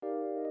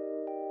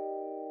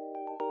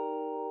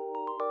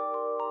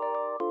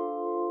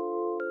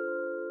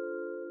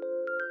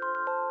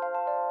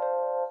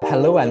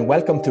Hello and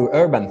welcome to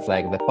Urban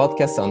Flag, the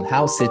podcast on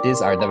how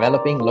cities are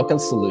developing local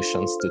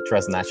solutions to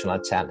transnational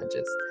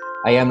challenges.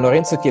 I am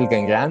Lorenzo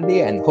Kihlgren Grandi,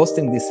 and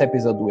hosting this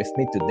episode with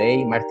me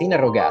today, Martina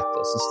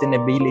Rogato,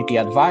 Sustainability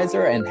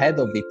Advisor and Head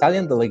of the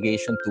Italian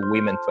Delegation to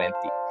Women 20.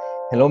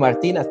 Hello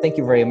Martina, thank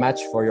you very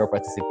much for your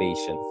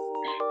participation.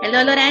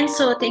 Hello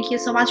Lorenzo, thank you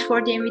so much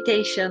for the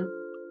invitation.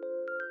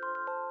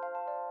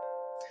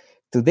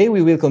 Today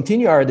we will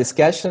continue our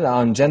discussion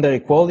on gender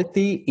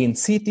equality in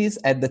cities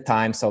at the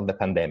times of the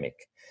pandemic.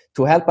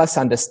 To help us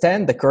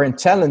understand the current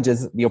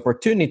challenges, the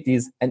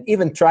opportunities, and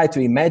even try to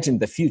imagine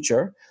the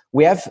future,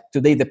 we have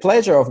today the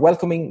pleasure of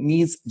welcoming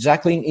Ms.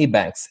 Jacqueline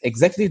Ebanks,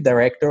 Executive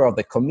Director of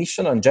the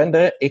Commission on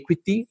Gender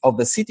Equity of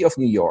the City of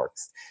New York.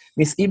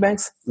 Ms.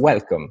 Ebanks,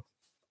 welcome.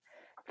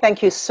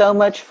 Thank you so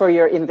much for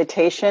your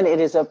invitation. It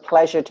is a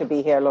pleasure to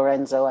be here,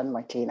 Lorenzo and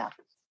Martina.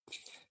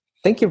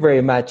 Thank you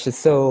very much.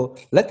 So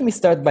let me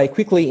start by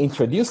quickly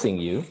introducing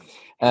you.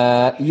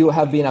 You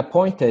have been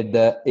appointed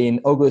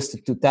in August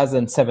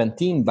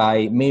 2017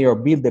 by Mayor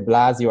Bill de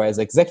Blasio as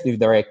Executive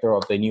Director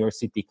of the New York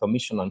City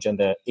Commission on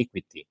Gender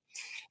Equity.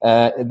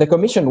 The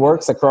Commission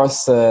works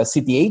across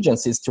city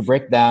agencies to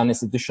break down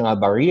institutional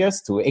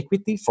barriers to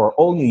equity for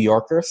all New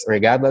Yorkers,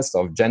 regardless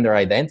of gender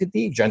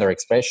identity, gender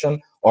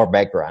expression, or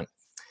background.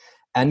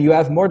 And you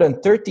have more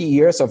than 30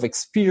 years of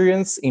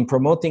experience in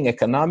promoting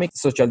economic,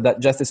 social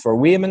justice for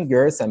women,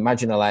 girls, and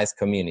marginalized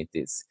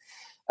communities.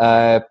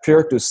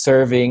 Prior to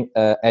serving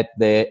at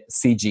the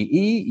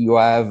CGE, you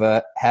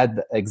have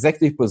had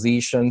executive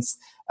positions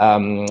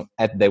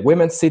at the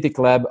Women's City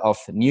Club of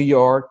New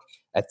York,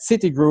 at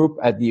Citigroup,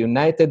 at the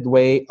United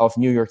Way of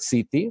New York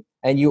City,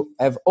 and you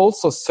have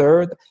also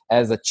served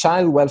as a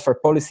child welfare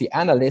policy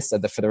analyst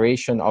at the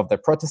Federation of the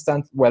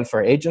Protestant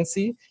Welfare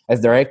Agency,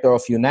 as director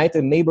of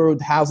United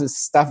Neighborhood Houses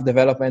Staff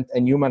Development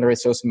and Human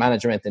Resource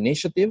Management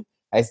Initiative,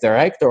 as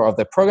director of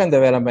the Program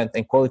Development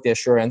and Quality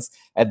Assurance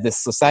at the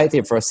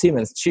Society for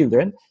Siemens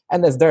Children,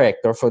 and as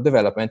director for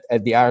development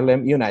at the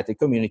Harlem United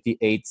Community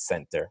Aid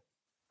Center.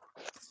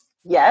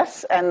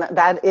 Yes, and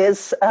that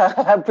is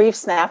a brief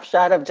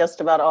snapshot of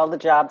just about all the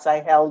jobs I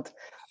held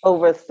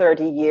over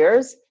 30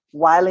 years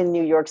while in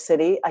New York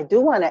City. I do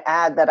want to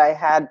add that I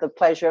had the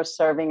pleasure of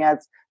serving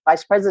as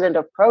Vice President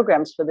of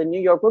Programs for the New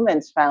York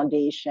Women's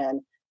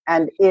Foundation,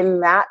 and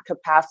in that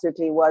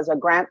capacity was a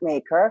grant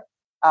maker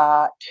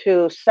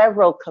to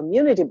several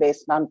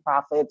community-based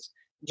nonprofits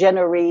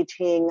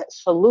generating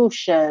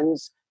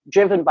solutions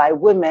driven by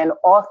women,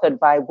 authored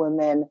by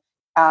women,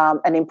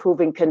 and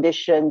improving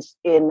conditions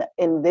in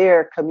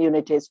their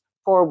communities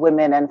for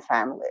women and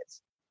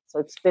families. So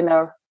it's been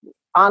an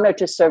honor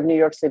to serve New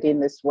York City in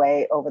this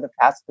way over the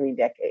past 3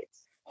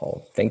 decades.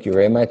 Oh, thank you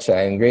very much.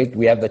 And great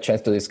we have the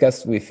chance to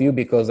discuss with you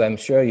because I'm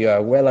sure you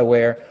are well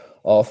aware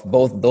of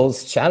both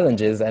those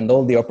challenges and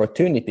all the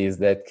opportunities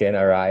that can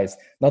arise,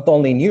 not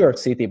only in New York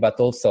City, but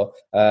also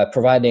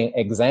providing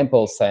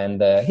examples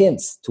and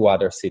hints to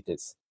other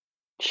cities.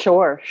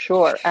 Sure.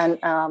 And,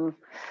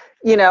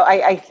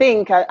 I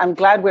think I'm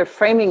glad we're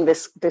framing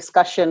this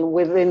discussion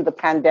within the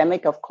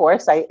pandemic, of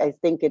course. I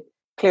think it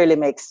clearly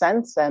makes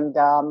sense. And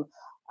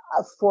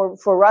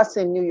for us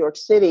in New York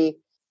City,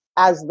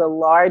 as the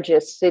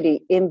largest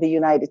city in the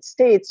United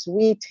States,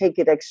 we take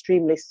it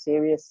extremely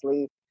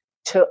seriously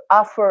to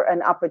offer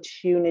an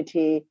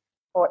opportunity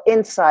or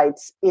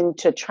insights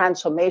into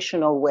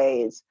transformational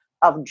ways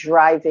of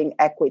driving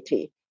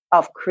equity,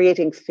 of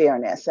creating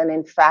fairness. And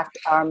in fact,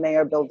 our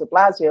Mayor Bill de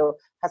Blasio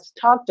has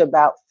talked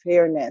about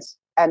fairness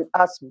and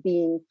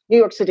New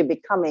York City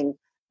becoming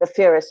the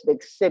fairest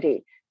big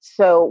city.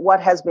 So what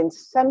has been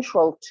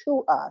central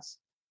to us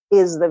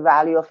is the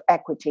value of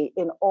equity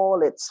in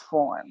all its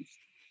forms.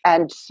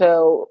 And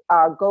so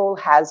our goal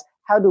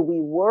how do we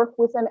work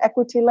with an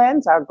equity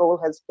lens? Our goal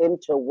has been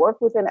to work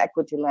with an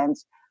equity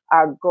lens.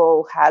 Our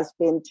goal has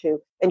been to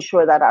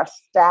ensure that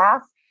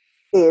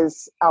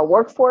our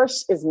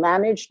workforce is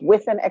managed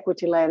with an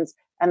equity lens,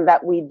 and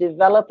that we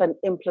develop and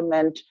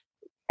implement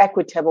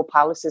equitable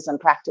policies and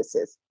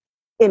practices.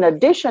 In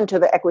addition to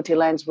the equity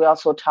lens, we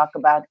also talk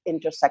about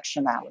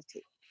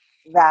intersectionality,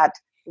 that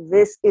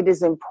it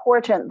is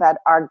important that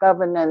our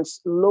governance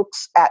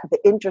looks at the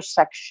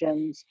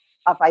intersections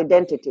of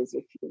identities,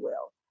 if you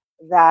will,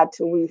 that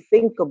we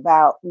think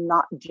about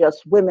not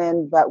just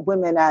women, but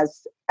women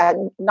as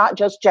not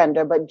just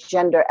gender, but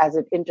gender as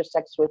it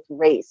intersects with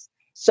race,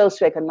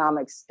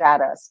 socioeconomic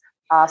status,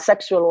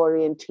 sexual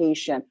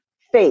orientation,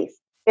 faith,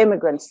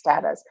 immigrant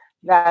status,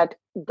 that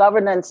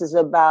governance is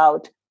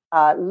about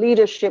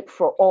leadership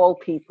for all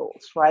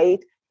peoples,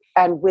 right?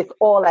 And with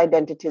all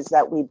identities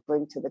that we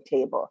bring to the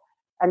table.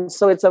 And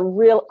so it's a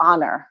real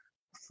honor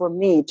for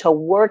me to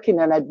work in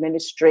an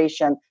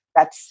administration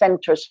that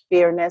centers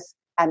fairness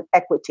and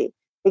equity.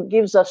 It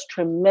gives us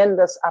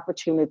tremendous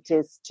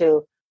opportunities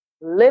to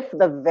lift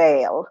the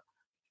veil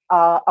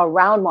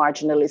around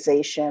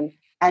marginalization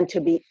and to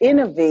be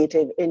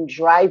innovative in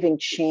driving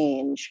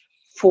change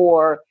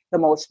for the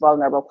most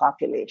vulnerable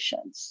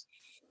populations.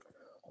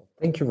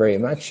 Thank you very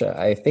much.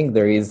 I think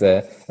there is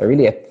a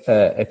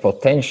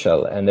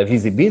potential and a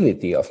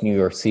visibility of New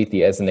York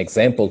City as an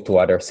example to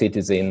other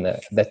cities in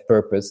that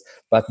purpose.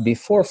 But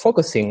before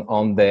focusing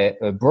on the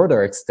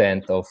broader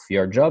extent of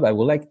your job, I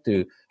would like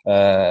to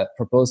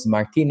propose,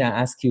 Martina,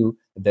 ask you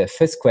the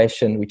first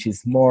question, which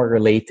is more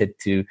related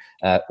to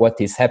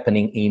what is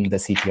happening in the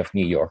city of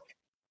New York.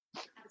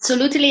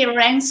 Absolutely,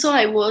 Lorenzo.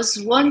 I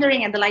was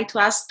wondering, and I'd like to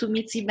ask to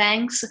Mitzi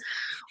Ebanks,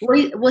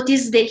 what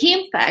is the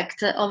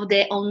impact of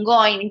the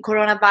ongoing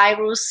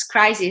coronavirus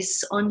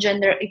crisis on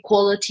gender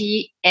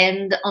equality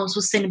and on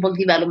sustainable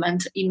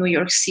development in New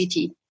York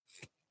City?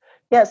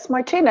 Yes,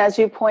 Martina, as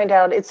you point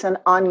out, it's an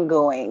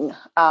ongoing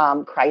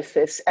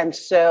crisis. And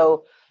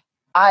so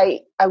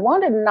I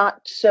want to not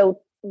so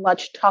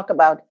much talk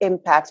about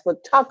impacts,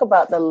 but talk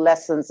about the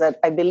lessons that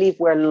I believe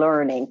we're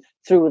learning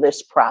through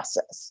this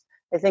process.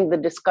 I think the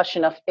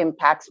discussion of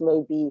impacts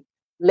may be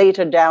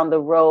later down the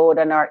road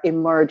and are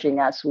emerging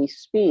as we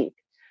speak.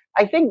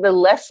 I think the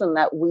lesson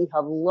that we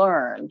have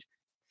learned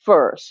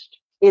first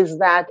is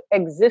that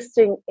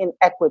existing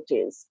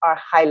inequities are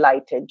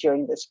highlighted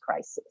during this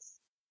crisis.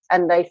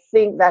 And I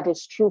think that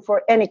is true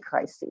for any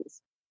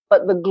crisis.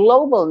 But the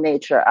global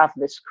nature of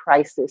this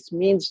crisis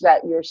means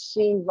that you're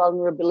seeing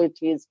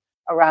vulnerabilities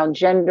around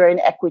gender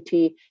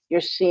inequity,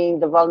 you're seeing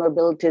the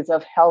vulnerabilities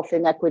of health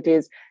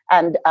inequities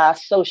and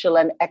social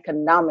and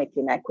economic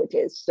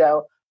inequities.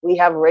 So we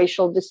have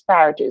racial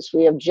disparities,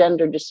 we have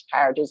gender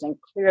disparities, and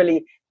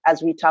clearly,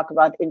 as we talk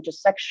about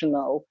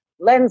intersectional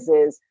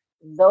lenses,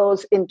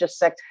 those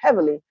intersect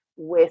heavily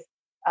with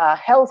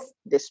health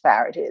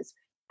disparities.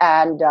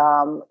 And,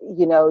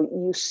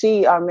 you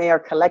see our mayor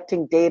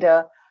collecting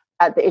data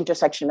at the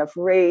intersection of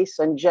race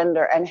and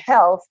gender and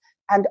health,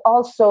 and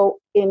also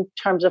in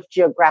terms of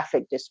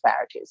geographic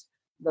disparities.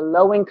 The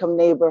low-income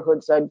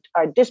neighborhoods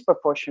are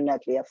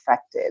disproportionately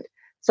affected.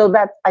 So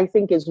that, I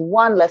think, is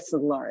one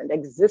lesson learned.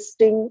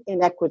 Existing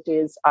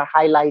inequities are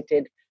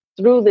highlighted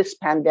through this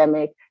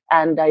pandemic,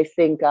 and I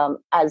think,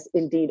 as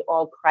indeed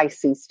all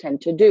crises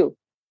tend to do.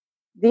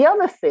 The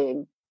other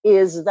thing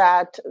is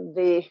that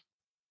the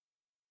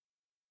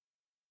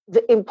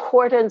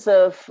importance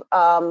of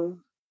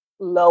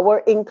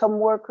lower income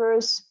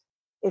workers,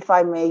 if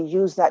I may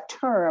use that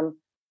term,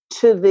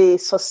 to the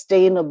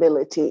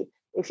sustainability.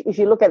 If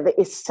you look at the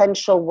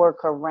essential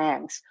worker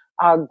ranks,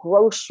 our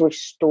grocery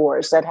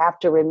stores that have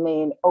to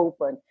remain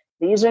open,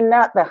 these are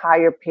not the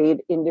higher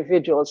paid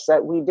individuals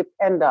that we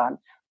depend on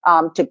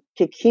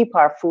to keep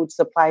our food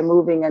supply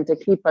moving and to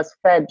keep us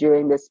fed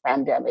during this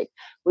pandemic.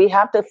 We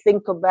have to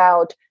think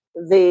about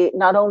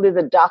not only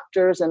the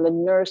doctors and the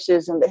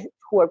nurses and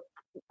who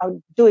are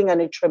doing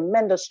a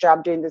tremendous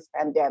job during this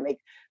pandemic,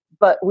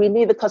 but we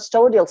need the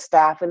custodial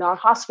staff in our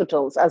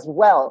hospitals as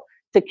well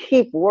to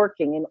keep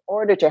working in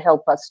order to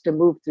help us to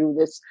move through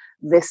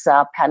this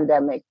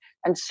pandemic.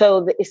 And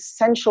so the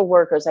essential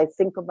workers, I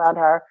think about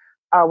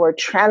our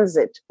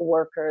transit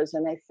workers,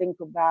 and I think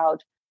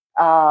about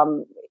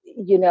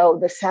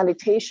the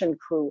sanitation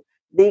crew.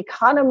 The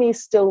economy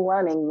is still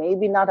running,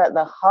 maybe not at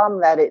the hum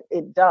that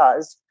it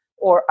does,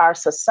 or our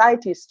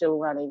society is still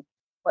running,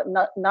 but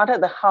not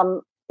at the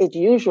hum it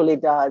usually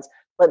does.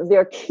 But there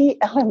are key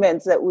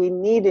elements that we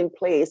need in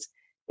place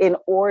in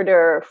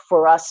order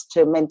for us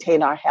to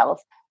maintain our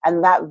health.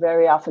 And that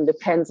very often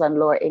depends on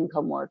lower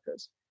income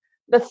workers.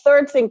 The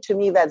third thing to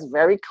me that's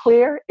very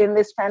clear in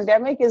this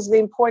pandemic is the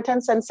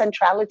importance and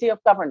centrality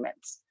of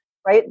governments,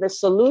 right? The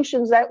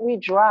solutions that we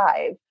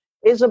drive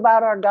is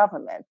about our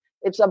government.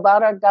 It's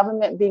about our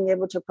government being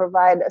able to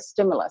provide a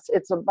stimulus.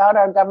 It's about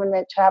our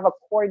government to have a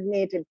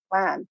coordinated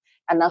plan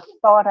and a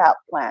thought out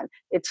plan.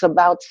 It's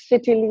about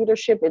city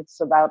leadership. It's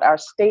about our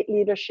state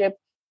leadership.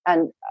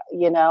 And,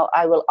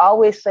 I will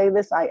always say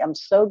this, I am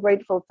so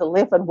grateful to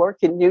live and work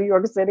in New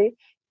York City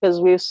because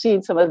we've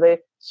seen some of the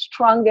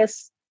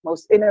strongest,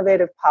 most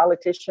innovative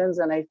politicians.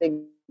 And I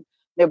think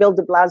Bill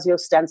de Blasio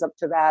stands up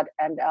to that.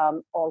 And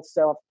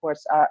also, of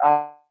course,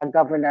 our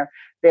governor.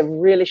 They've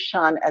really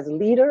shone as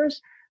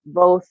leaders,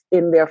 both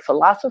in their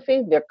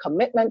philosophy, their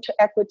commitment to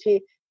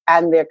equity,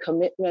 and their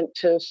commitment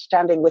to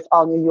standing with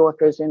all New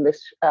Yorkers in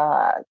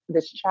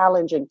this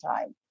challenging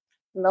time.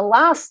 And the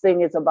last thing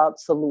is about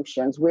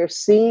solutions. We're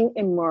seeing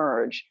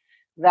emerge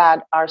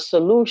that our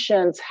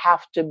solutions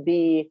have to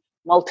be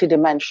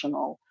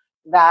multidimensional,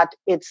 that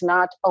it's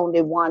not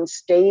only one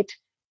state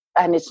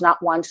and it's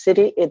not one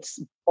city, it's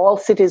all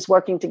cities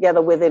working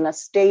together within a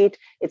state.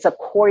 It's a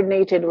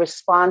coordinated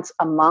response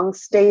among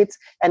states.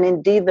 And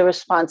indeed, the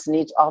response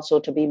needs also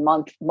to be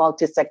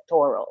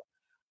multisectoral.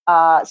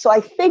 So I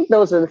think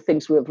those are the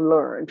things we've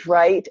learned,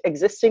 right?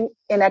 Existing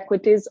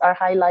inequities are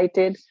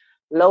highlighted.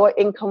 Lower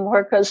income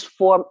workers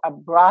form a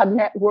broad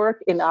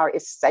network in our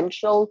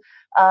essential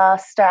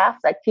staff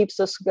that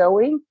keeps us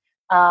going.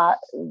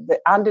 The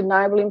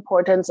undeniable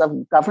importance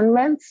of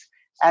governments,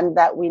 and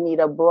that we need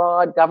a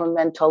broad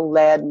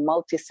governmental-led,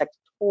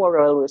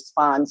 multi-sectoral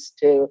response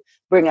to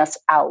bring us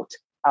out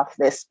of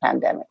this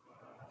pandemic.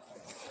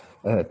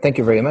 Thank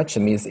you very much,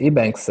 Ms.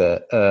 Ebanks.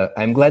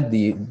 I'm glad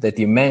that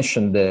you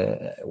mentioned,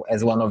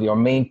 as one of your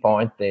main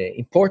points, the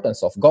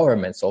importance of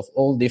governments of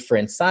all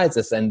different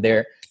sizes and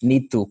their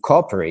need to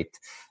cooperate.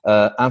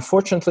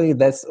 Unfortunately,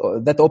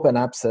 that opens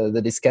up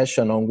the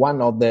discussion on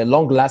one of the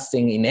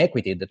long-lasting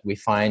inequity that we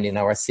find in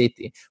our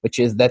city, which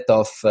is that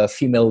of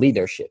female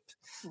leadership.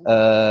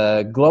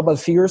 Global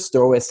figures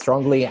show a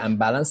strongly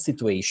unbalanced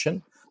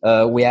situation.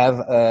 We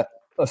have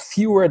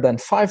fewer than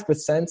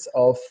 5%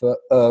 of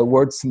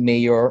world's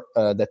mayor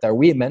that are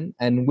women,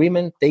 and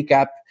women take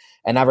up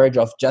an average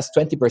of just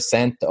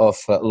 20% of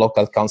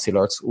local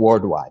councillors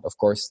worldwide. Of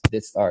course,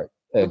 these are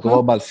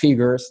global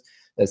figures.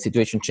 The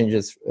situation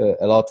changes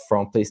a lot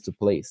from place to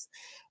place.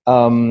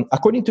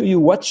 According to you,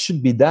 what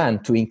should be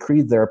done to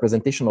increase the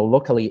representation of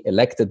locally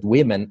elected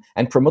women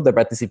and promote the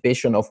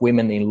participation of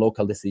women in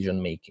local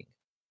decision making?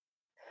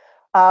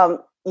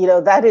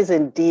 That is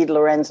indeed,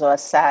 Lorenzo, a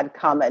sad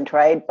comment,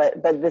 right?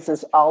 But this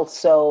is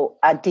also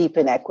a deep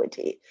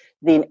inequity,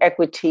 the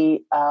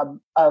inequity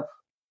of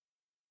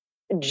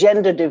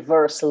gender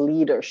diverse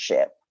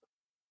leadership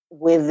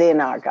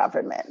within our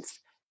governments.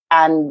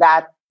 And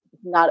that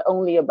not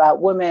only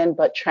about women,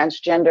 but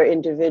transgender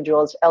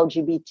individuals,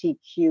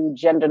 LGBTQ,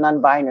 gender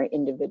non-binary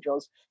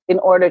individuals, in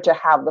order to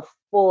have the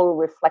full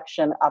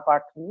reflection of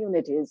our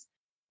communities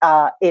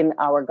in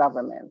our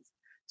governments.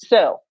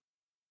 So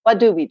what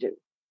do we do?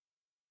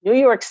 New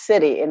York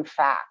City, in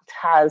fact,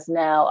 has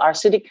now, our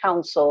city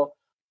council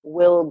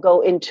will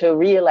go into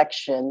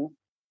re-election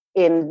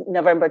in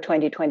November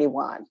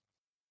 2021.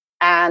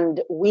 And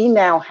we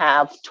now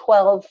have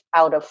 12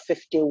 out of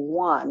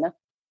 51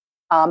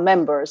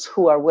 members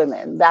who are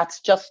women. That's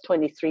just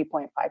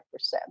 23.5%.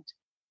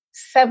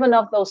 7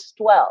 of those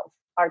 12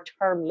 are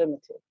term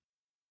limited.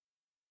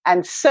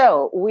 And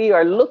so we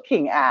are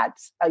looking at,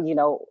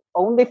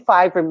 only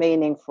 5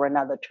 remaining for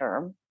another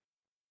term.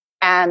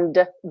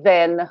 And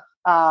then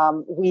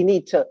we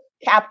need to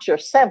capture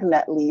 7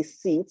 at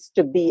least seats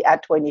to be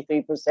at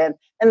 23%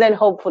 and then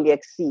hopefully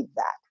exceed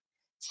that.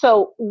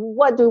 So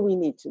what do we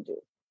need to do?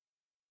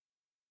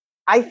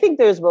 I think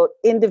there's both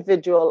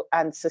individual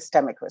and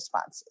systemic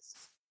responses.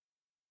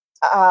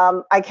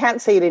 I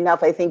can't say it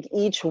enough. I think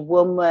each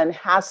woman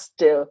has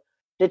to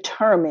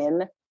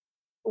determine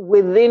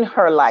within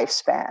her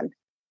lifespan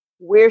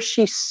where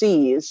she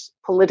sees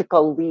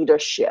political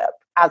leadership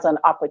as an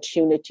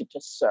opportunity to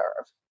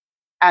serve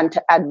and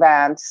to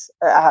advance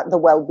the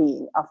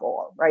well-being of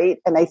all, right?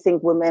 And I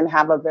think women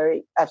have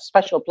a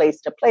special place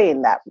to play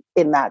in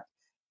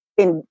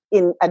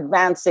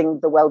advancing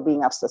the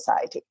well-being of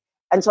society.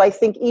 And so I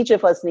think each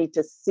of us need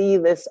to see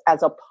this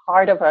as a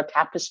part of our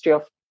tapestry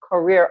of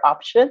career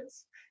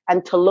options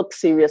and to look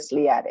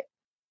seriously at it.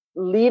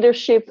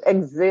 Leadership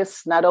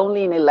exists not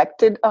only in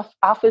elected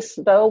office,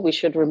 though. We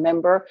should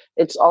remember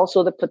it's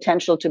also the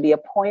potential to be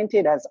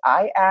appointed, as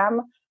I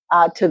am,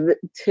 to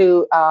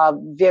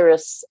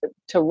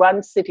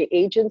run city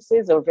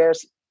agencies or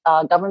various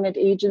government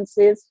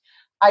agencies.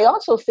 I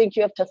also think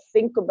you have to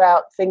think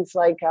about things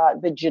like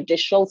the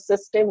judicial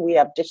system. We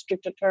have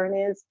district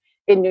attorneys.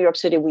 In New York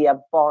City, we have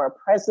borough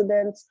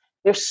presidents.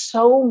 There's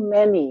so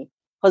many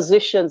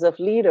positions of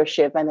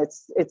leadership, and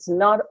it's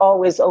not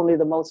always only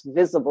the most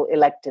visible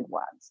elected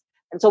ones.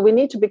 And so we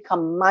need to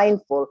become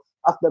mindful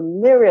of the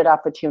myriad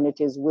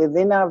opportunities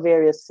within our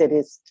various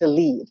cities to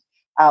lead.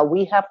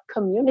 We have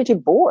community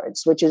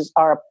boards, which is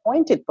our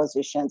appointed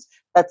positions.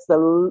 That's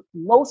the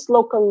most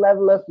local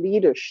level of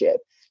leadership.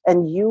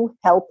 And you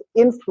help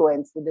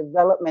influence the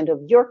development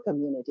of your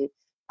community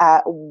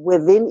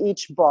within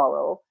each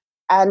borough.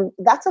 And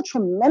that's a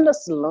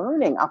tremendous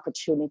learning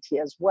opportunity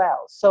as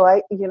well. So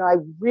I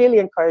really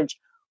encourage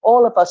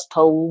all of us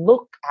to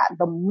look at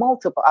the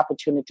multiple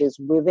opportunities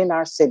within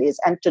our cities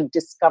and to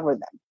discover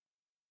them.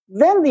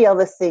 Then the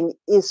other thing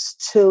is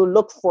to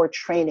look for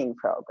training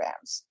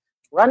programs.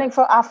 Running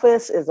for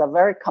office is a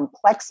very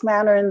complex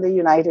matter in the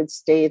United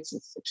States.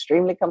 It's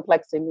extremely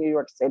complex in New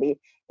York City.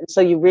 And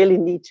so you really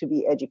need to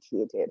be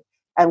educated.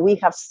 And we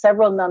have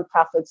several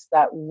nonprofits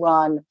that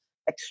run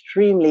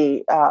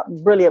extremely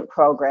brilliant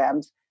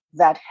programs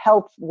that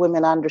help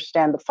women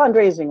understand the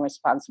fundraising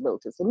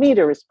responsibilities, the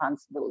media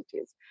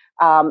responsibilities,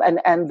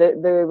 and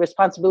the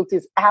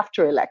responsibilities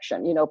after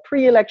election,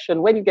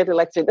 pre-election, when you get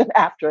elected, and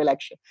after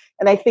election.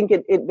 And I think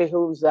it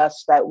behooves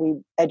us that we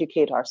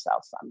educate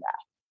ourselves on that.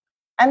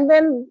 And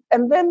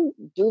then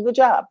do the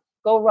job,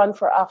 go run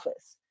for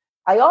office.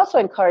 I also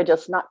encourage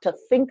us not to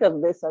think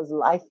of this as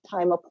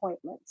lifetime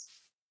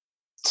appointments,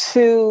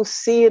 to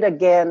see it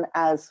again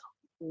as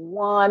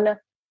one,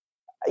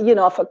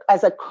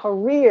 as a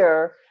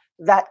career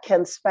that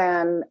can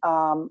span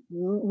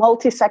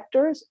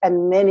multi-sectors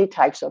and many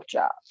types of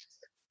jobs,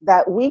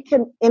 that we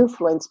can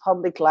influence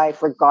public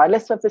life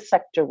regardless of the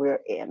sector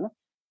we're in,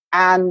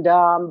 and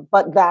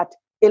but that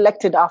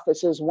elected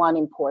office is one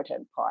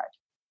important part.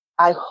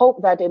 I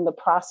hope that in the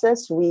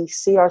process, we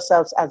see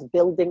ourselves as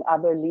building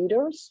other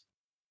leaders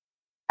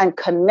and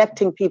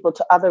connecting people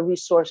to other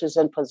resources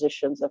and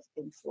positions of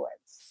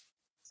influence.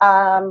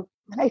 And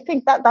I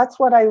think that's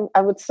what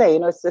I would say.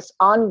 It's this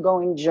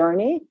ongoing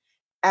journey.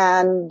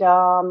 And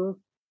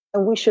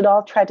we should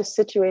all try to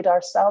situate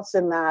ourselves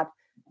in that,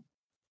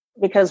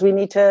 because we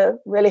need to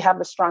really have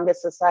the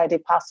strongest society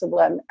possible.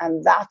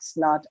 And that's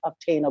not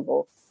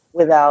obtainable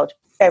without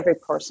every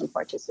person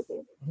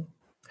participating.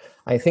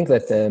 I think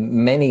that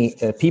many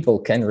people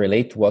can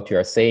relate to what you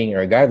are saying,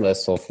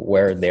 regardless of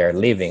where they are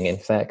living, in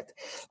fact.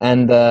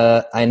 And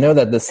I know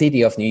that the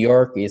city of New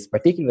York is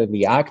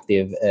particularly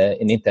active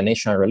in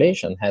international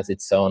relations, has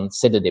its own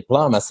city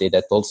diplomacy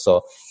that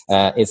also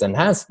is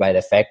enhanced by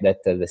the fact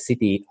that the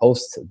city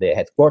hosts the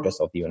headquarters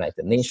of the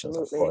United Nations,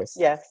 Absolutely. of course.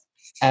 Yes.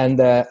 And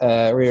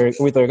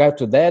with regard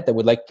to that, I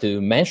would like to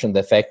mention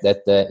the fact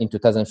that in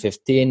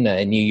 2015,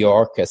 New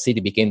York City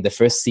became the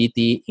first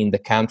city in the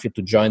country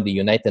to join the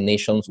United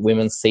Nations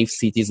Women's Safe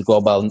Cities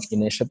Global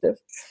Initiative.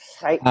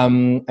 Right.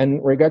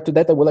 And regard to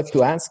that, I would like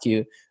to ask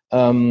you,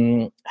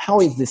 how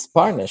is this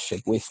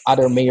partnership with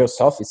other mayor's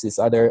offices,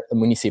 other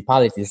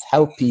municipalities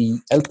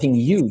helping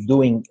you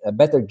doing a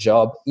better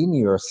job in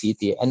your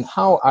city? And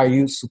how are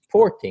you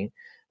supporting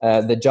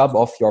the job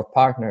of your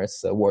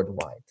partners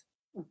worldwide?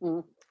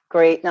 Mm-hmm.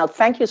 Great. Now,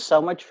 thank you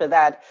so much for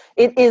that.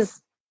 It is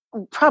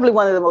probably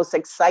one of the most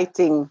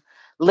exciting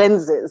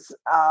lenses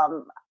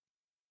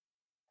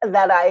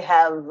that I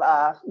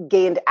have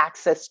gained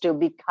access to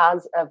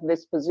because of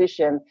this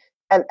position.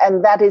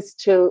 And that is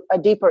to a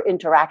deeper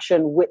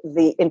interaction with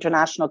the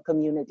international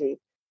community.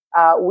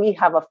 We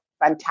have a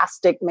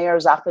fantastic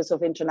Mayor's Office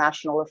of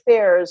International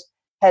Affairs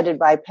headed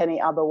by Penny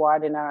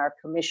Abawardin, our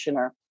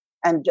commissioner.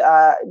 And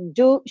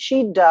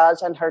she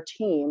does, and her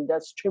team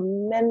does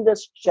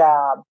tremendous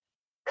job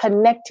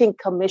connecting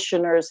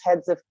commissioners,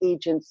 heads of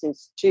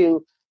agencies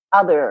to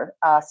other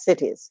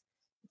cities.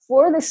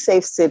 For the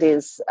Safe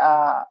Cities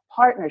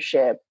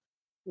partnership,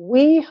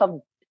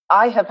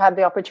 I have had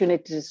the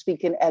opportunity to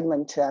speak in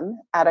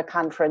Edmonton at a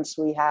conference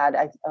we had.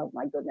 Oh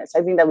my goodness,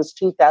 I think that was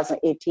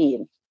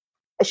 2018,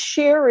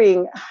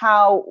 sharing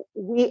how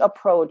we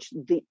approach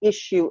the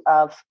issue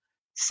of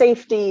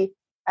safety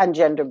and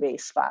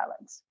gender-based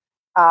violence.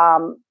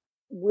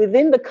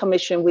 Within the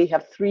commission, we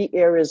have 3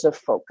 areas of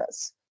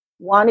focus.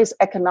 1 is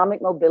economic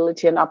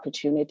mobility and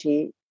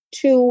opportunity,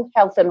 2,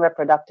 health and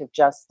reproductive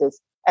justice,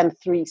 and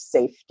 3,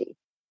 safety.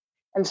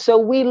 And so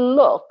we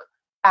look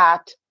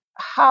at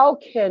how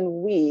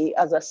can we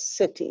as a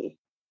city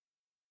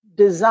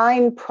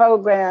design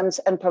programs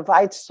and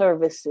provide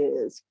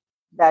services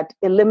that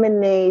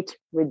eliminate,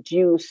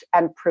 reduce,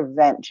 and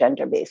prevent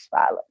gender-based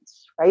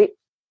violence, right?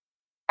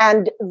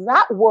 And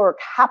that work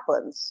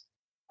happens.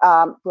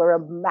 We're a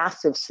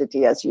massive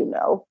city, as you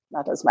know,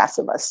 not as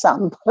massive as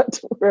some, but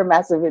we're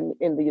massive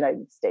in the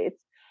United States.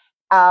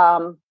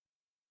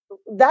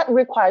 That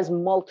requires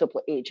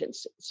multiple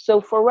agencies.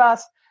 So for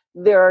us,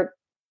 there are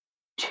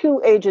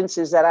 2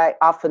 agencies that I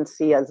often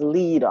see as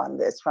lead on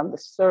this from the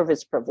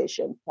service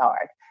provision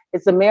part.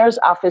 It's the Mayor's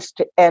Office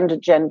to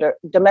End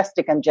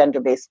Domestic and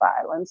Gender-Based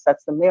Violence.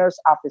 That's the Mayor's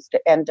Office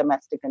to End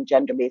Domestic and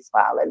Gender-Based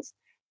Violence,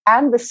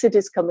 and the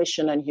City's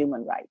Commission on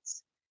Human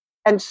Rights.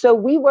 And so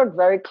we work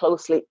very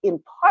closely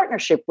in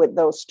partnership with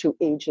those 2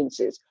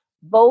 agencies,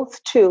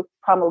 both to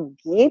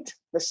promulgate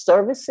the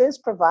services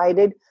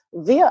provided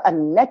via a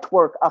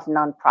network of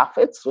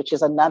nonprofits, which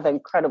is another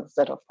incredible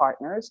set of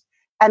partners,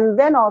 and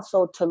then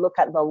also to look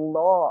at the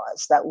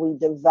laws that we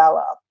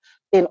develop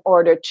in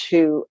order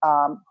to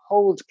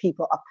hold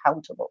people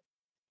accountable.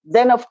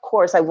 Then, of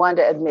course, I want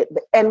to admit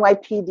the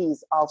NYPD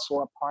is also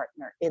a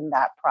partner in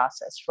that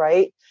process,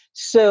 right?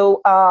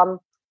 So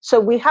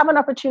we have an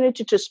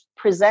opportunity to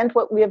present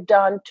what we have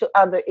done to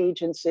other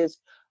agencies,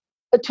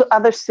 to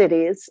other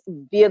cities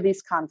via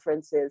these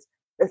conferences.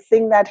 The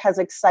thing that has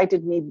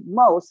excited me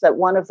most, that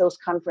one of those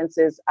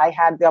conferences, I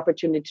had the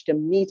opportunity to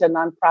meet a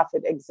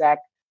nonprofit exec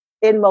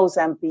in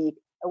Mozambique.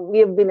 We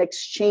have been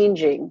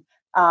exchanging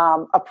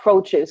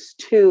approaches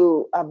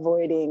to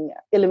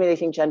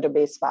eliminating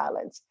gender-based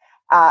violence.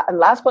 And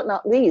last but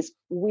not least,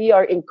 we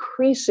are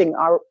increasing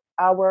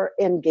our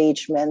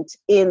engagement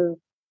in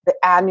the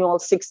annual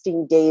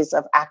 16 days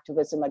of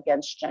activism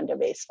against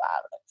gender-based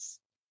violence.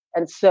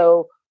 And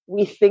so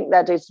we think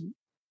that it's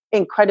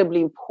incredibly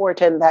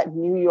important that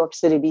New York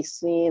City be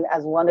seen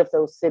as one of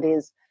those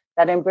cities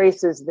that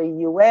embraces the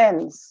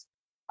UN's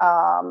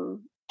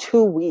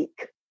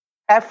 2-week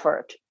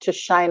effort to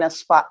shine a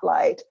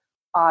spotlight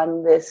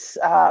on this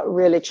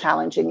really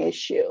challenging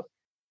issue.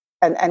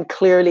 And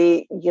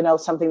clearly,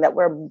 something that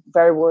we're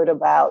very worried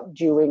about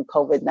during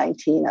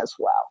COVID-19 as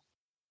well.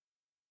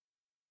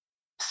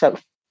 So.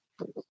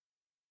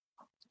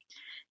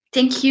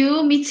 Thank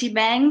you, Mitzi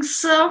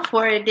Ebanks,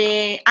 for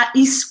the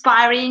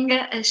inspiring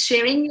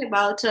sharing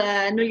about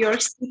New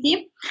York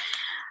City.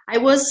 I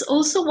was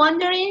also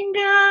wondering,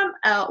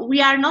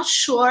 we are not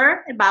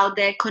sure about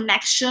the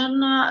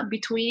connection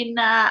between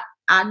a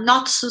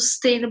not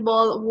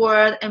sustainable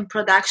world and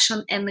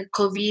production and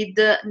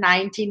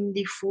COVID-19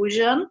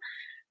 diffusion.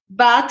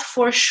 But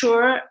for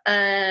sure,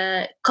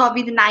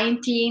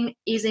 COVID-19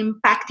 is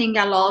impacting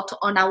a lot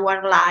on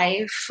our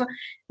life,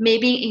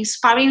 maybe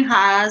inspiring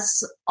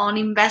us on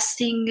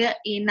investing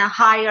in a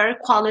higher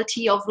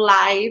quality of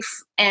life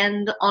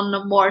and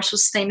on more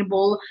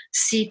sustainable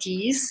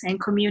cities and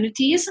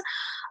communities.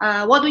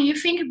 What do you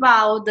think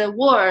about the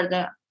world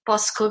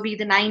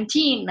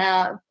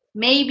post-COVID-19?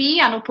 Maybe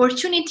an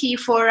opportunity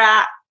for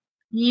a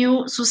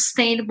new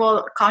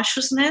sustainable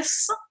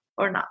consciousness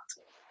or not?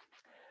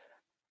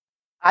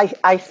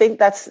 I think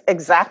that's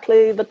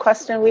exactly the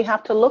question we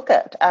have to look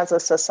at as a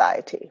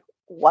society.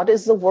 What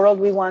is the world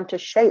we want to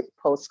shape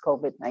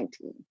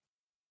post-COVID-19?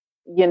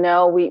 You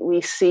know, we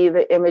see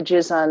the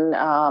images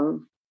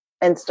on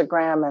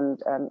Instagram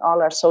and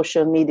all our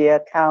social media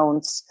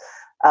accounts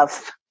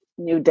of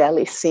New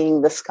Delhi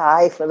seeing the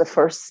sky for the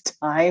first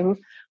time.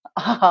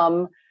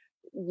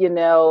 You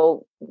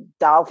know,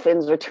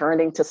 dolphins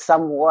returning to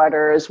some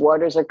waters.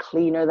 Waters are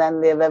cleaner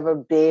than they've ever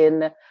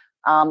been.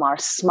 Our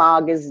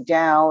smog is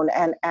down,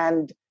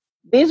 and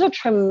these are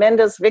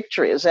tremendous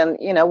victories. And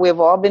you know,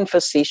 we've all been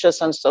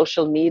facetious on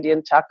social media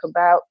and talk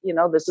about, you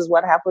know, this is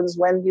what happens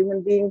when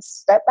human beings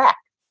step back.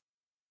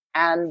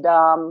 And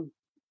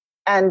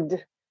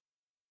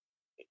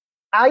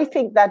I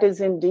think that is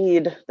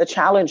indeed the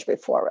challenge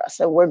before us.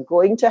 And we're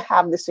going to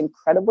have this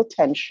incredible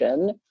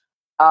tension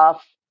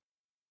of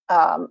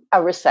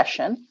a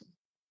recession.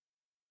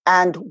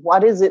 And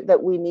what is it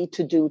that we need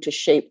to do to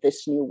shape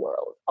this new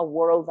world? A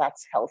world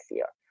that's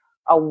healthier,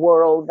 a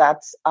world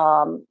that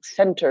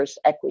centers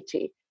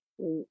equity.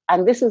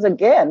 And this is,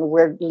 again,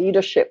 where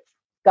leadership,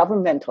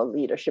 governmental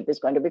leadership is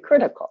going to be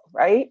critical,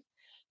 right?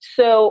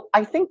 So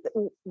I think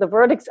the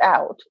verdict's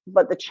out,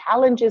 but the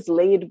challenge is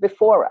laid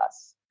before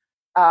us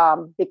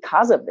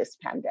because of this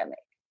pandemic.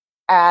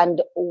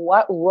 And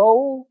what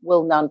role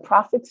will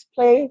nonprofits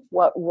play?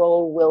 What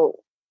role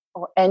will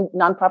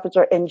nonprofits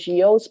or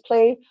NGOs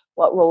play?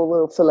 What role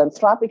will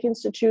philanthropic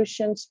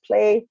institutions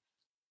play?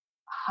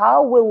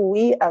 How will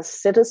we as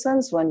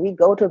citizens, when we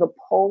go to the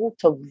poll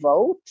to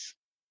vote,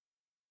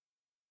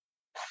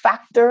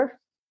 factor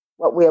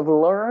what we have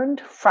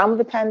learned from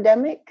the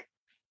pandemic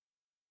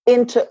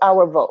into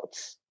our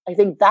votes? I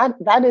think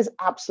that is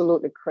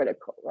absolutely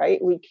critical,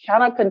 right? We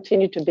cannot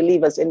continue to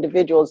believe as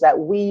individuals that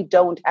we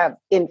don't have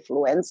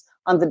influence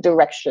on the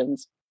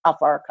directions of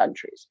our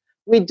countries.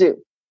 We do.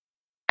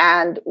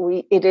 And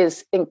it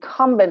is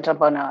incumbent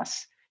upon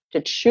us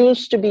to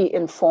choose to be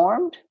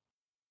informed,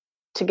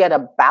 to get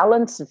a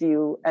balanced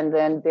view, and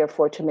then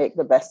therefore to make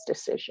the best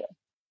decision.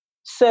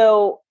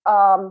 So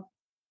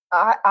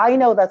I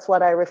know that's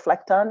what I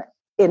reflect on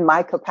in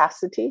my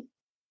capacity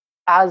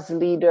as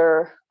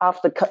leader of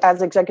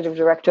as executive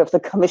director of the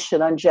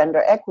Commission on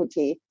Gender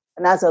Equity,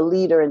 and as a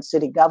leader in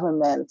city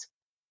government.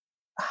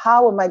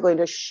 How am I going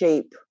to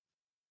shape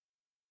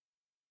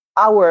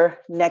our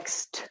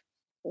next,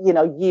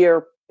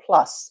 year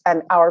plus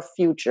and our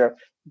future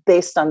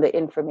based on the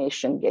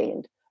information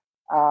gained?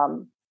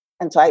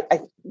 And so I,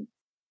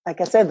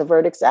 like I said, the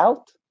verdict's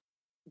out,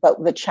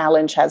 but the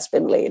challenge has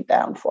been laid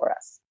down for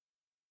us.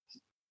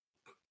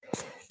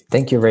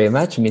 Thank you very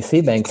much, Ms.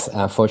 Ebanks.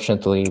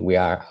 Unfortunately, we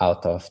are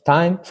out of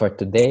time for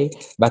today,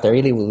 but I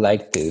really would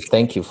like to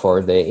thank you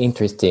for the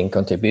interesting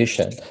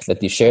contribution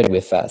that you shared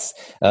with us.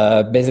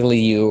 Basically,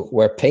 you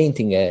were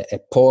painting a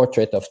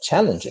portrait of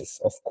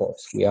challenges, of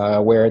course. We are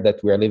aware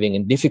that we are living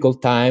in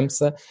difficult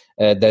times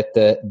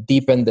that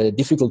deepen the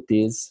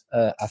difficulties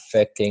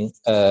affecting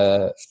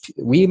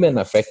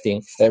women,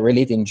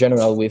 related in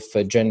general with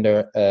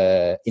gender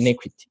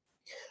inequity.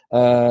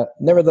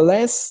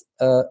 Nevertheless,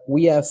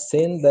 we have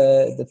seen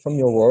that from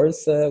your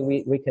words,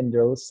 we can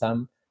draw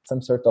some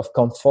sort of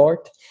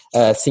comfort,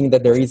 seeing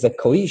that there is a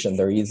cohesion,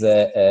 there is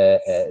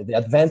the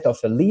advent of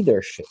a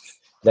leadership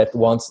that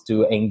wants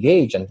to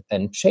engage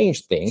and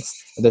change things.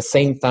 At the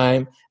same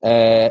time,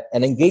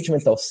 an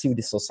engagement of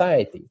civil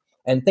society.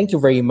 And thank you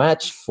very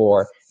much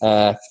for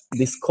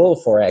this call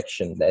for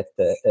action that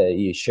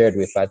you shared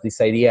with us,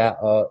 this idea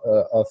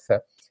of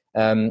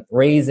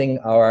raising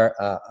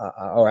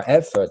our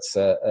efforts,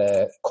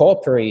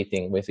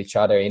 cooperating with each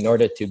other in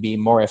order to be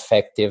more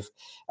effective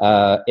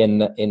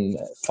in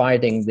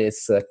fighting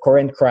this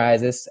current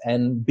crisis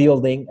and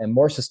building a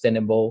more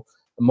sustainable,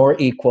 more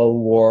equal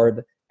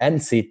world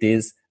and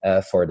cities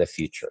for the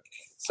future.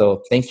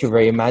 So thank you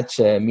very much,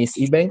 Ms.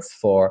 Ebanks,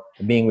 for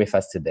being with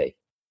us today.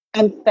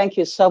 And thank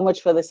you so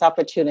much for this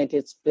opportunity.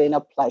 It's been a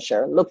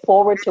pleasure. Look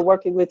forward to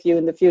working with you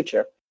in the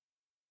future.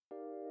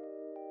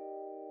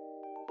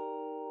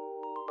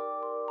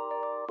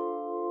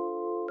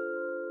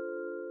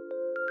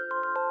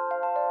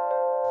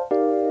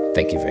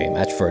 Thank you very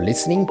much for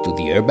listening to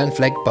the Urban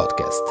Flag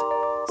podcast.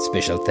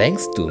 Special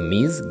thanks to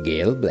Ms.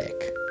 Gail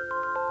Black.